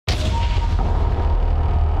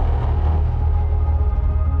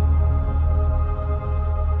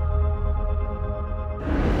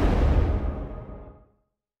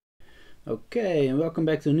Okay, and welcome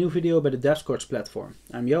back to a new video by the DevScourse platform.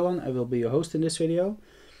 I'm Johan, I will be your host in this video.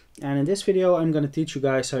 And in this video I'm going to teach you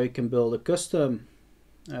guys how you can build a custom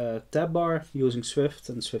TabBar using Swift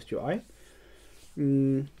and SwiftUI.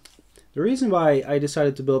 The reason why I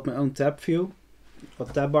decided to build my own tab view, or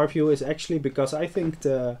TabBar view, is actually because I think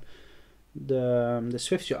the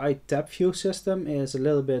SwiftUI tab view system is a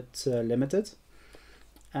little bit limited.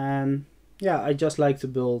 And yeah, I just like to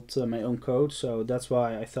build my own code, so that's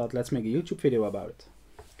why I thought let's make a YouTube video about it.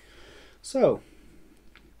 So,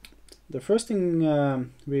 the first thing I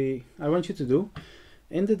want you to do,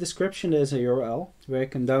 in the description there's a URL where you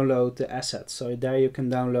can download the assets. So there you can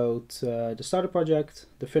download the starter project,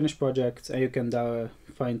 the finished project, and you can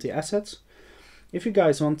find the assets. If you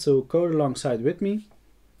guys want to code alongside with me,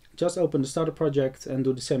 just open the starter project and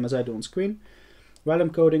do the same as I do on screen. While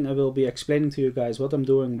I'm coding, I will be explaining to you guys what I'm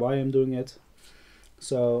doing, why I'm doing it,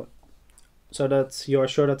 so that you are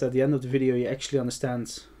sure that at the end of the video you actually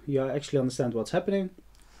understand what's happening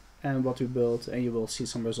and what we built, and you will see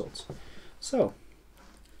some results. So,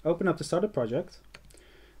 open up the starter project,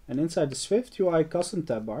 and inside the SwiftUI Custom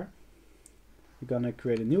TabBar, we're gonna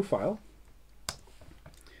create a new file,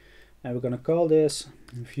 and we're gonna call this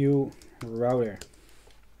View Router.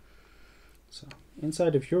 So,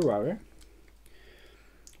 inside the View Router,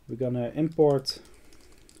 we're gonna import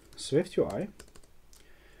SwiftUI,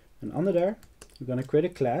 and under there we're gonna create a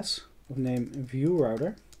class of name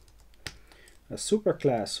ViewRouter, a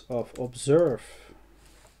superclass of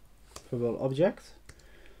ObservableObject,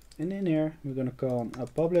 and in here we're gonna call a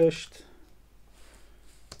published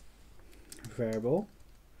variable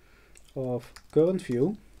of current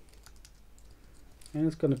view, and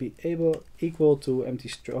it's gonna be equal to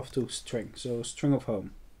string, so string of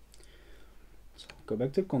home. Go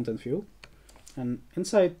back to content view, and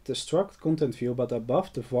inside the struct content view, but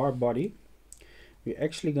above the var body, we're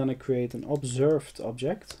actually gonna create an observed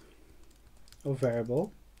object or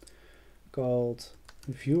variable called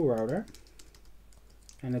ViewRouter,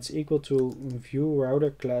 and it's equal to the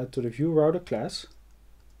ViewRouter class,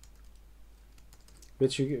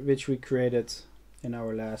 which we created in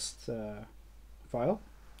our last file.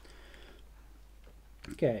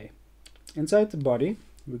 Okay, inside the body,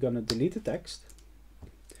 we're gonna delete the text,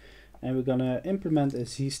 and we're gonna implement a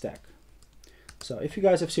ZStack. So if you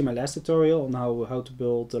guys have seen my last tutorial on how to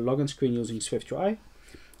build a login screen using SwiftUI,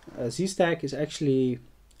 a ZStack is actually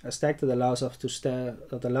a stack that allows us to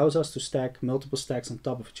stack multiple stacks on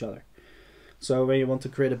top of each other. So when you want to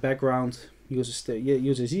create a background, use a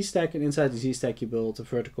ZStack, and inside the ZStack you build a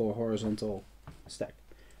vertical or horizontal stack.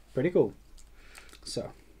 Pretty cool.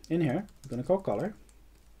 So in here we're gonna call color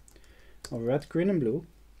of red, green, and blue,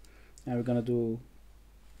 and we're gonna do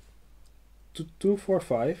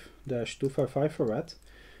 245-255 for red.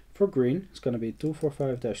 For green, it's going to be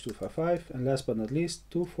 245-255, and last but not least,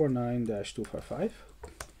 249-255.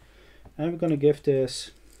 And we're going to give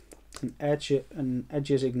this an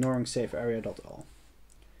edges ignoring safe area.all.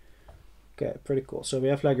 Okay, pretty cool. So we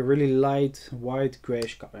have like a really light white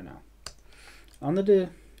grayish color now. Under the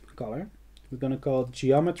color, we're going to call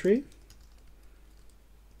geometry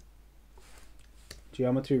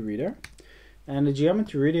reader. And the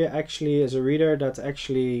geometry reader actually is a reader that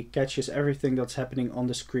actually catches everything that's happening on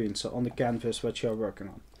the screen, so on the canvas what you're working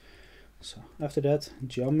on. So after that,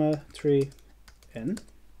 geometry in.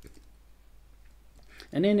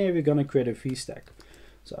 And in here we're going to create a VStack.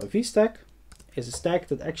 So a VStack is a stack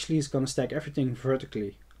that actually is going to stack everything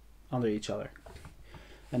vertically under each other.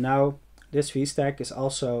 And now this VStack is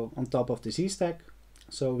also on top of the ZStack,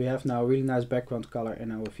 so we have now a really nice background color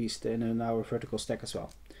in our vertical stack as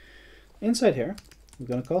well. Inside here, we're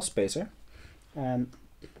going to call spacer, and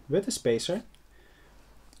with the spacer,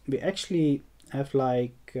 we actually have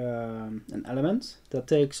like an element that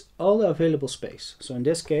takes all the available space. So in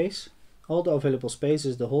this case, all the available space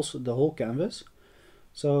is the whole canvas.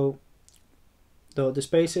 So the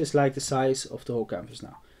space is like the size of the whole canvas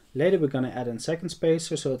now. Later we're going to add in second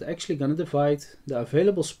spacer, so it's actually going to divide the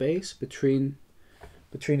available space between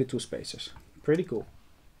the two spacers. Pretty cool.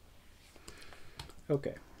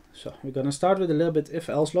 Okay. So we're going to start with a little bit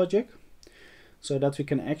if-else logic, so that we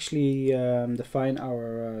can actually define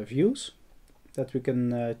our views, that we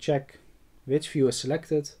can check which view is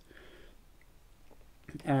selected,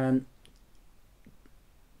 and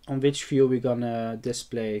on which view we're going to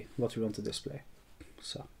display what we want to display.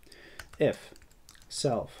 So if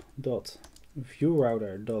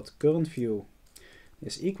self.viewRouter.currentView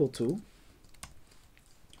is equal to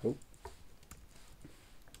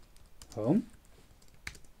home,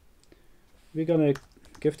 we're gonna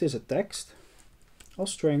give this a text of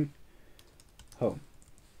string home.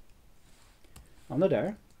 Under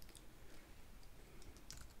there,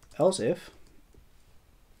 else if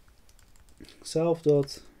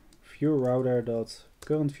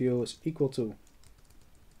self.viewRouter.currentView is equal to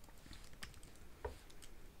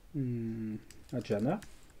agenda,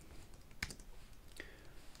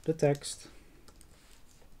 the text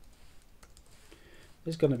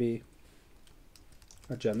is going to be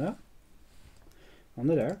agenda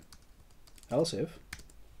under there, else if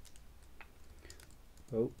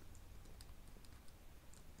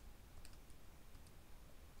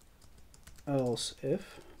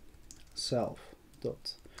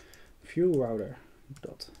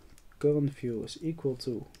self.viewRouter.currentView is equal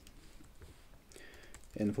to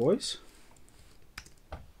invoice.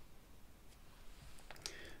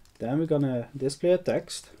 Then we're gonna display a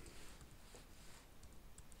text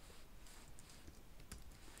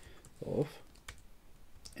of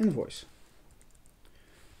invoice.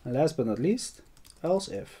 And last but not least, else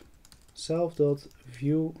if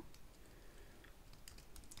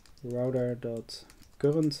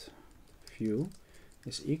self.viewRouter.currentView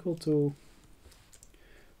is equal to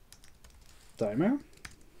timer.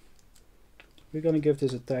 We're going to give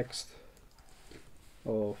this a text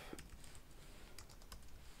of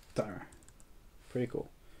timer. Pretty cool.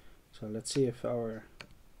 So let's see if our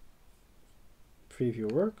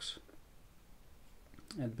preview works.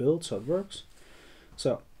 It builds, so it works.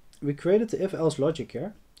 So we created the if-else logic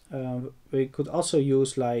here. We could also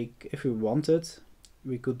use, like, if we wanted,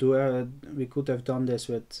 we could have done this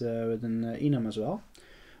with an enum as well.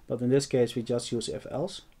 But in this case, we just use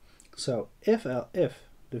if-else. So if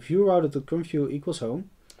the view router.currentView equals home,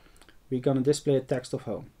 we're going to display a text of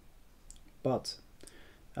home. But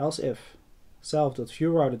else if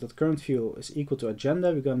self.viewRouter.currentView is equal to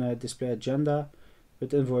agenda, we're going to display agenda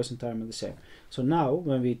with invoice and timer the same. So now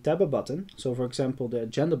when we tab a button, so for example the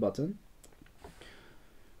agenda button,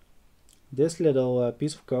 this little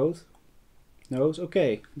piece of code knows,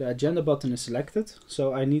 okay, the agenda button is selected,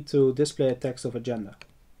 so I need to display a text of agenda.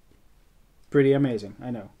 Pretty amazing, I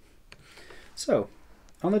know. So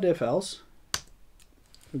under the if else,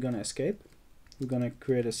 we're going to escape. We're going to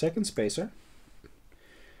create a second spacer.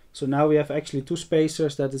 So now we have actually two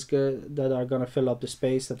spacers that are going to fill up the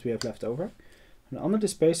space that we have left over. And under the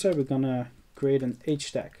spacer, we're going to create an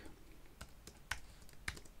Hstack.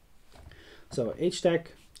 So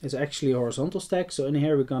Hstack is actually a horizontal stack. So in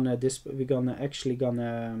here we're gonna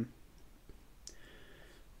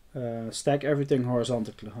stack everything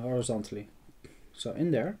horizontally. So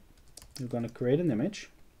in there, we're gonna create an image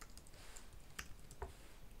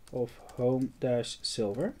of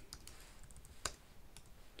home-silver,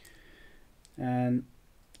 and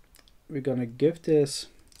we're gonna give this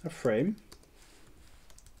a frame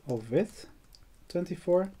of width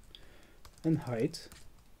 24 and height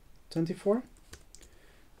 24.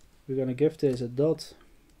 We're gonna give this a dot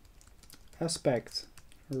aspect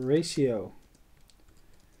ratio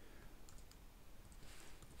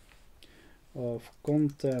of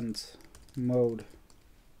content mode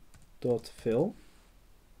dot fill.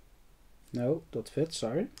 No, dot fit,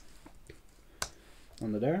 sorry.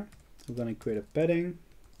 Under there, we're gonna create a padding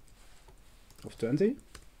of 20.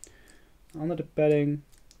 Under the padding,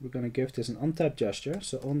 we're gonna give this an on-tap gesture,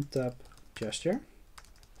 so on-tap gesture.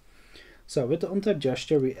 So with the on-tap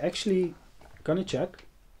gesture, we actually gonna check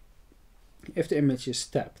if the image is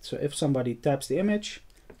tapped. So if somebody taps the image,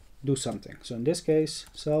 do something. So in this case,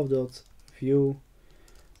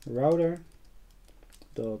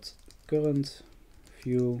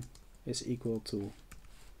 self.viewRouter.currentView is equal to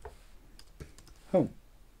home.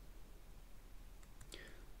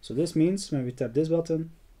 So this means when we tap this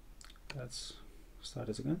button, let's start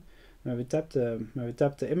this again. When we tap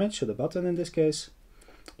the image, so the button in this case,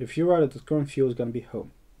 the viewRouter.currentView is going to be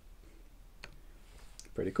home.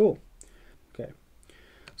 Pretty cool. Okay.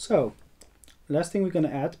 So last thing we're going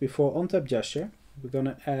to add before on-tap gesture, we're going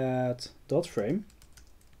to add dot frame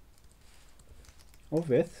of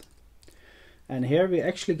width. And here we're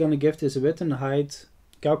actually going to give this a width and height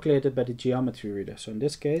calculated by the geometry reader. So in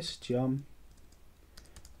this case, geometry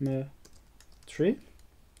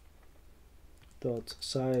dot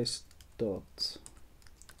size dot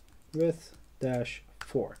width dash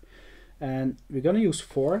 4. And we're going to use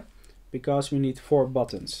 4 because we need 4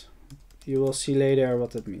 buttons. You will see later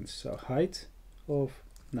what that means. So height of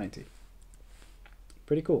 90.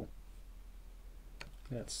 Pretty cool.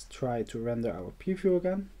 Let's try to render our preview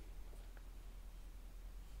again.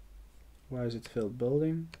 Why is it filled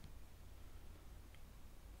building?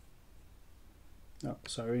 Oh,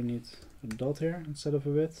 sorry, we need a dot here instead of a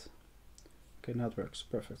width. Okay, now it works.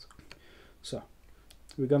 Perfect. So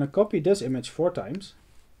we're gonna copy this image 4 times.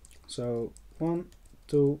 So 1,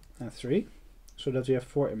 2, and 3, so that we have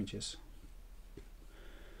 4 images.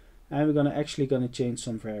 and we're actually gonna change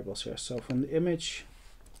some variables here. So from the image,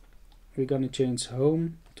 we're gonna change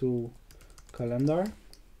home to calendar.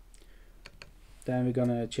 Then we're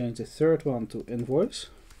gonna change the third one to invoice,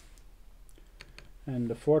 and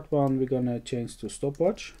the fourth one we're gonna change to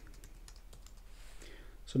stopwatch.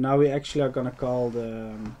 So now we actually are gonna call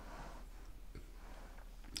the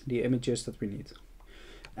images that we need.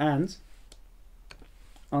 And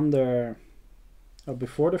under or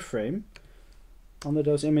before the frame, under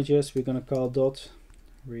those images, we're gonna call dot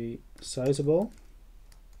resizable.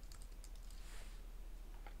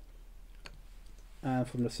 And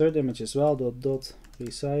from the third image as well, dot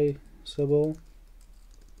resizable.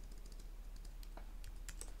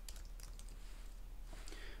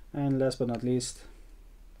 And last but not least,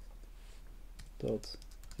 dot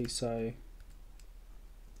resizable.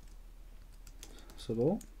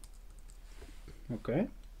 Okay,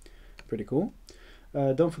 pretty cool.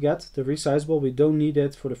 Don't forget the resizable. We don't need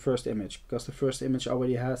it for the first image because the first image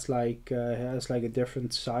already has like a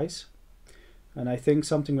different size, and I think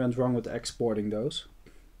something went wrong with exporting those,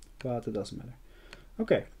 but it doesn't matter.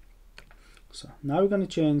 Okay, so now we're going to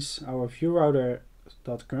change our view router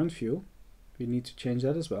 .current view. We need to change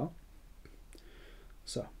that as well.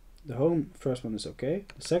 So the home first one is okay.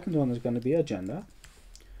 The second one is going to be agenda.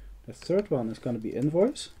 The third one is going to be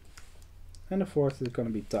invoice, and the fourth is going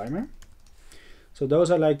to be timer. So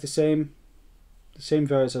those are like the same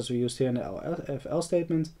values as we used here in the if else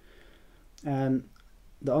statement, and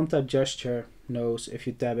the on-tab gesture knows if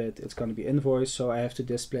you tab it, it's going to be invoice, so I have to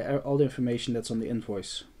display all the information that's on the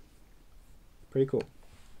invoice. Pretty cool.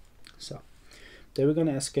 So then we're going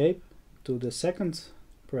to escape to the second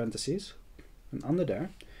parentheses, and under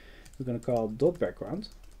there we're going to call dot background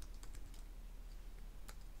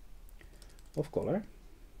of color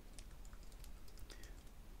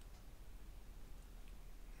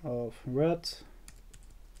of red,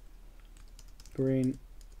 green,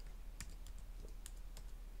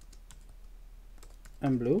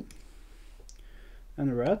 and blue.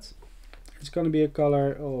 And red is going to be a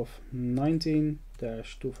color of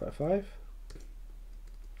 19-255.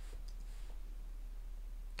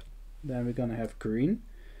 Then we're going to have green,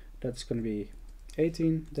 that's going to be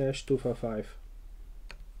 18-255.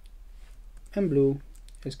 And blue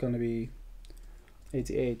is going to be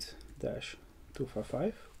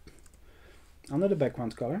 88-255. Under the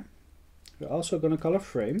background color, we're also going to color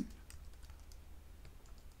frame.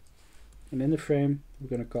 And in the frame, we're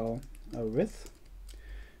going to call a width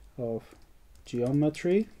of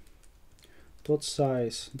geometry dot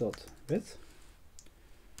size dot width.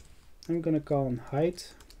 And we're going to call an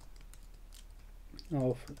height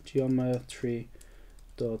of geometry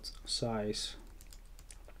dot size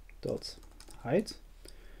dot height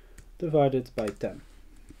divided by 10.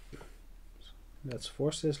 Let's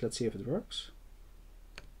force this. Let's see if it works.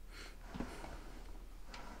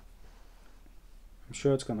 I'm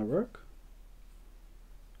sure it's gonna work.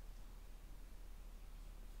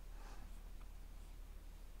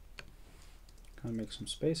 Gonna make some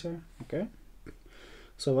space here. Okay.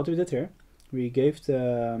 So what we did here, we gave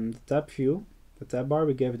the tab view, the tab bar,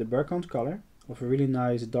 we gave it a background color of a really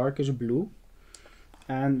nice darkish blue,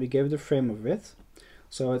 and we gave it a frame of width.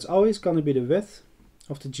 So it's always going to be the width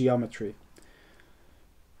of the geometry,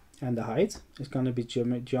 and the height is going to be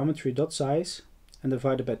geometry dot size and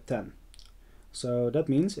divided by 10. So that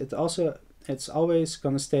means it's always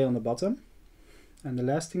going to stay on the bottom. And the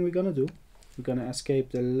last thing we're going to do, we're going to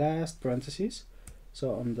escape the last parentheses.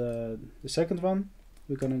 So on the second one,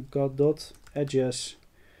 we're going to go dot edges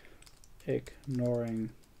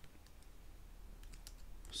ignoring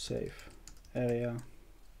save area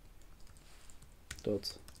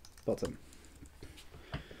dot bottom.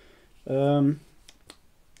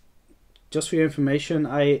 Just for your information,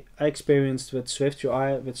 I experienced with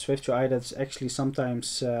SwiftUI that's actually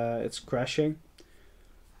sometimes it's crashing.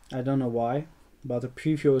 I don't know why, but the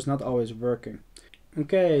preview is not always working.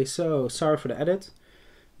 Okay, so sorry for the edit.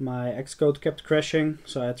 My Xcode kept crashing,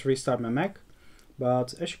 so I had to restart my Mac.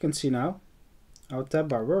 But as you can see now, our tab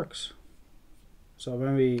bar works. So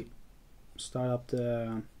when we start up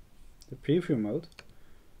the preview mode,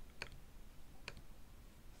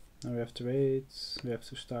 now we have to wait, we have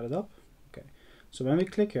to start it up. Okay, so when we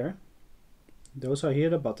click here, those are here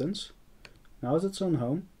the buttons. Now it's on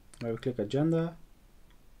home, where we click agenda,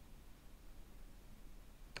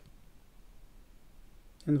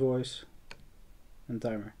 invoice, and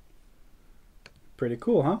timer. Pretty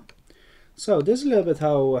cool, huh? So this is a little bit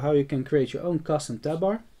how you can create your own custom tab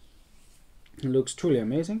bar. It looks truly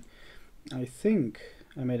amazing. I think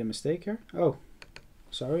I made a mistake here. Oh,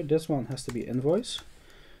 sorry, this one has to be invoice.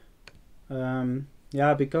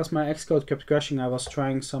 yeah, because my Xcode kept crashing, I was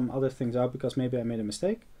trying some other things out because maybe I made a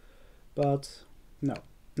mistake. But no,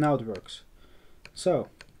 now it works. So,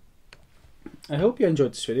 I hope you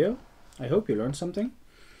enjoyed this video. I hope you learned something.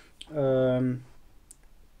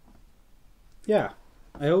 Yeah,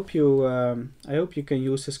 I hope you can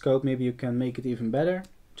use this code. Maybe you can make it even better.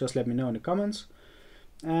 Just let me know in the comments.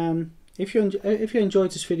 And if you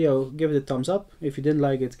enjoyed this video, give it a thumbs up. If you didn't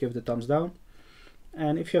like it, give it a thumbs down.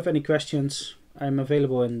 And if you have any questions, I'm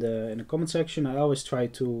available in the comment section. I always try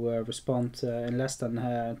to respond in less than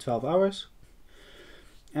 12 hours.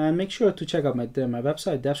 And make sure to check out my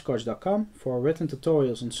website, devscorch.com, for written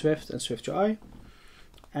tutorials on Swift and SwiftUI.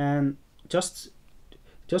 And just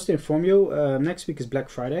to inform you, next week is Black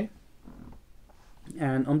Friday.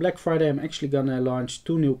 And on Black Friday, I'm actually gonna launch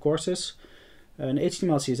 2 new courses, an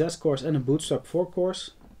HTML CSS course and a Bootstrap 4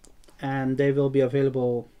 course. And they will be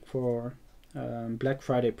available for Black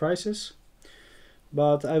Friday prices.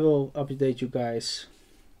 But I will update you guys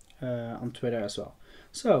on Twitter as well.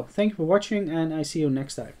 So, thank you for watching, and I see you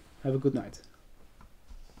next time. Have a good night.